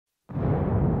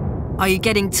Are you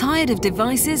getting tired of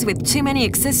devices with too many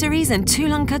accessories and too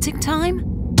long cutting time?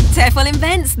 Tefal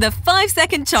invents the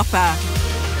 5-second chopper.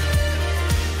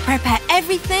 Prepare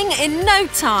everything in no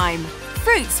time.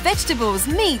 Fruits, vegetables,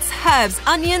 meats, herbs,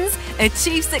 onions.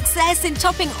 Achieve success in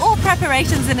chopping all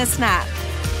preparations in a snap.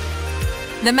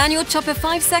 The manual chopper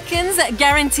 5 seconds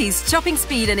guarantees chopping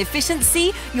speed and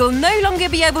efficiency you'll no longer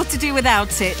be able to do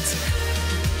without it.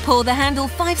 Pull the handle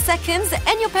 5 seconds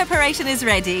and your preparation is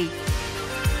ready.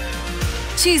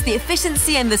 Choose the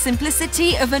efficiency and the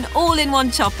simplicity of an all-in-one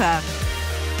chopper.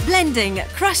 Blending,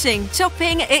 crushing,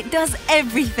 chopping, it does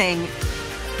everything.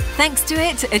 Thanks to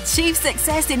it, achieve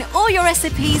success in all your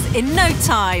recipes in no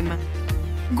time.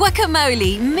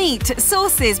 Guacamole, meat,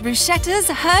 sauces,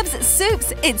 bruschettas, herbs,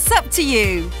 soups, it's up to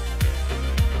you.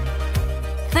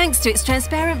 Thanks to its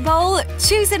transparent bowl,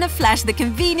 choose in a flash the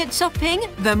convenient chopping.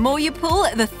 The more you pull,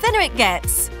 the thinner it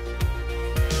gets.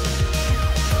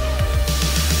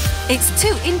 Its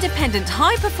 2 independent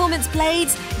high-performance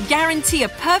blades guarantee a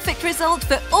perfect result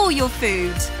for all your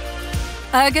food.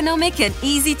 Ergonomic and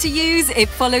easy to use, it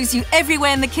follows you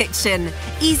everywhere in the kitchen.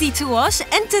 Easy to wash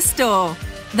and to store.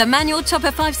 The manual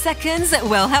chopper 5 seconds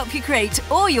will help you create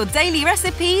all your daily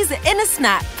recipes in a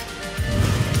snap.